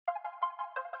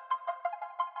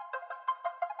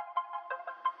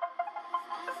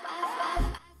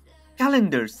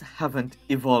calendars haven't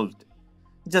evolved,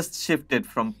 just shifted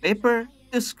from paper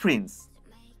to screens.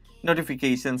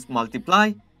 Notifications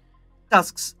multiply,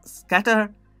 tasks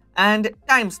scatter, and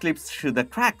time slips through the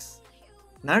cracks.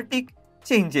 Nartick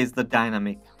changes the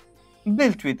dynamic.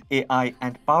 Built with AI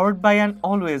and powered by an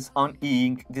always-on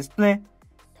e-ink display,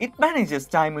 it manages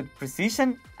time with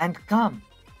precision and calm.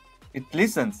 It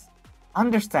listens,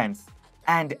 understands,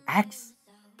 and acts.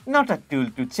 Not a tool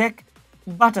to check,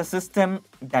 but a system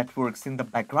that works in the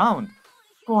background,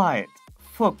 quiet,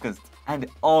 focused, and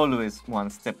always one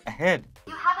step ahead.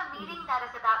 You have a meeting that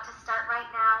is about to start right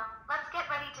now. Let's get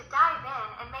ready to dive in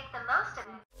and make the most of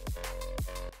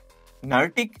it.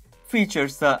 Nartick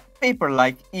features a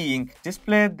paper-like e-ink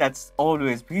display that's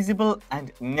always visible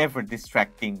and never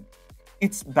distracting.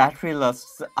 Its battery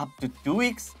lasts up to 2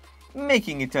 weeks,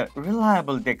 making it a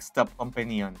reliable desktop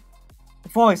companion.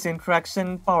 Voice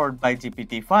interaction powered by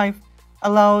GPT-5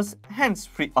 allows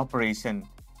hands-free operation.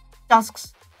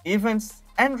 Tasks, events,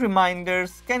 and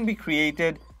reminders can be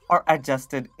created or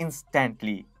adjusted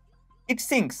instantly. It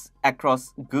syncs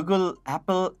across Google,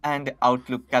 Apple, and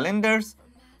Outlook calendars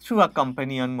through a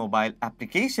companion mobile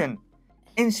application,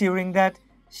 ensuring that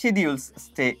schedules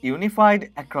stay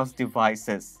unified across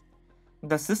devices.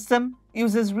 The system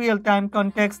uses real-time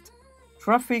context,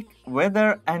 traffic,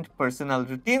 weather, and personal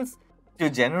routines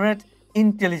to generate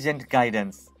intelligent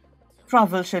guidance.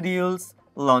 Travel schedules,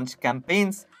 launch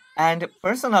campaigns, and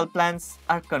personal plans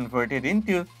are converted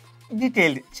into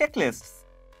detailed checklists.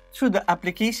 Through the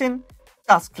application,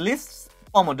 task lists,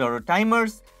 Pomodoro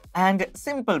timers, and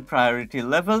simple priority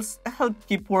levels help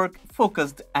keep work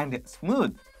focused and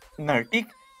smooth. Nartick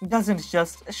doesn't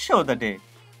just show the day,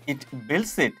 it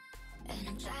builds it.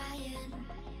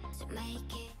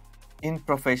 In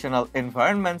professional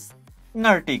environments,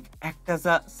 Nartick acts as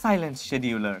a silent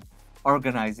scheduler,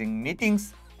 organizing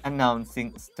meetings,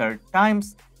 announcing start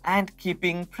times, and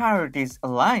keeping priorities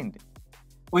aligned.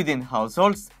 Within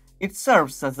households, it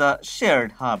serves as a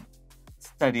shared hub.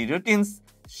 Study routines,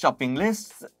 shopping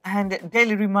lists, and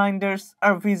daily reminders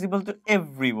are visible to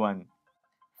everyone.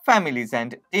 Families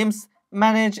and teams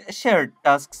manage shared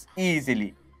tasks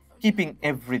easily, keeping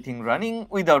everything running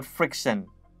without friction.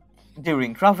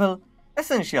 During travel,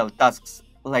 essential tasks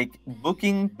like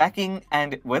booking, packing,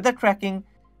 and weather tracking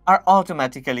are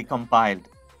automatically compiled.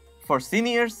 For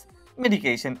seniors,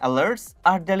 medication alerts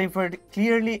are delivered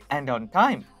clearly and on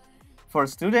time. For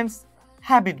students,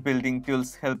 habit-building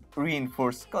tools help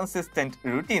reinforce consistent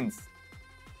routines.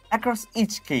 Across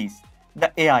each case,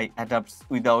 the AI adapts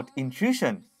without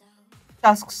intrusion.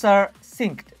 Tasks are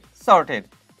synced, sorted,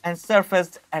 and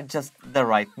surfaced at just the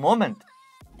right moment.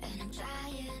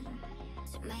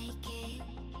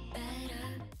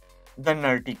 The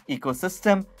Nartick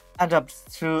ecosystem adapts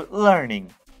through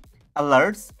learning.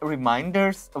 Alerts,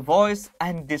 reminders, voice,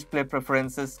 and display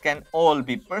preferences can all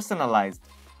be personalized.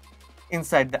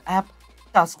 Inside the app,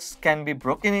 tasks can be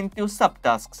broken into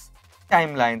subtasks,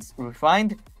 timelines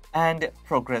refined, and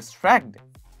progress tracked.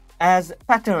 As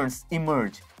patterns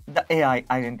emerge, the AI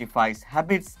identifies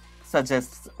habits,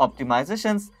 suggests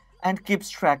optimizations, and keeps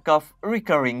track of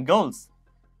recurring goals,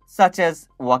 such as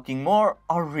walking more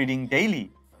or reading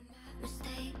daily.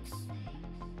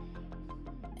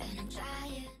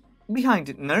 Behind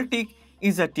Nartick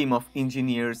is a team of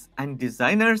engineers and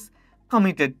designers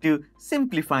committed to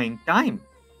simplifying time.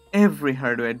 Every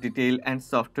hardware detail and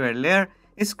software layer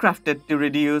is crafted to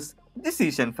reduce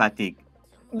decision fatigue.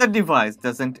 The device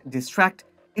doesn't distract,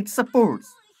 it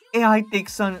supports. AI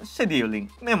takes on scheduling,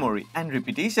 memory, and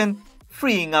repetition,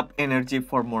 freeing up energy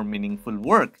for more meaningful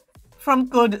work. From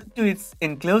code to its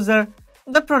enclosure,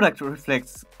 the product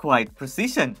reflects quiet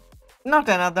precision. Not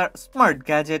another smart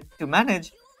gadget to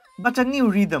manage, but a new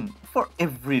rhythm for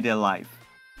everyday life.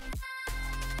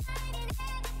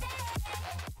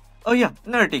 Oh yeah,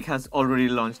 Nartick has already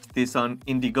launched this on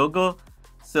Indiegogo,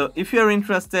 so if you're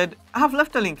interested, I have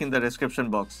left a link in the description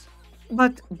box.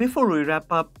 But before we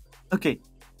wrap up, okay,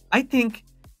 I think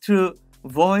through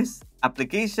voice,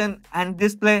 application, and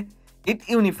display, it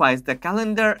unifies the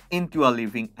calendar into a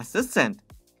living assistant.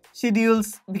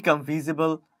 Schedules become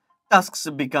visible, tasks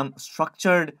become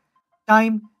structured,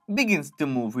 time begins to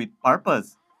move with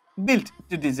purpose, built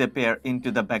to disappear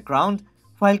into the background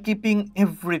while keeping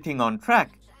everything on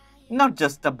track. Not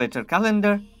just a better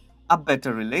calendar, a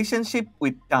better relationship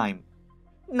with time.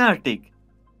 Nartick,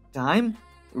 time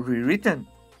rewritten.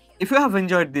 If you have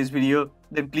enjoyed this video,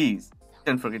 then please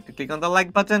don't forget to click on the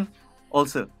like button.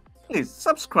 Also, please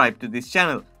subscribe to this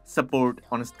channel, support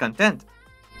honest content.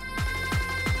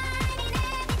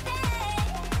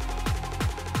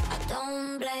 I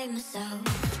don't blame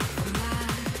myself.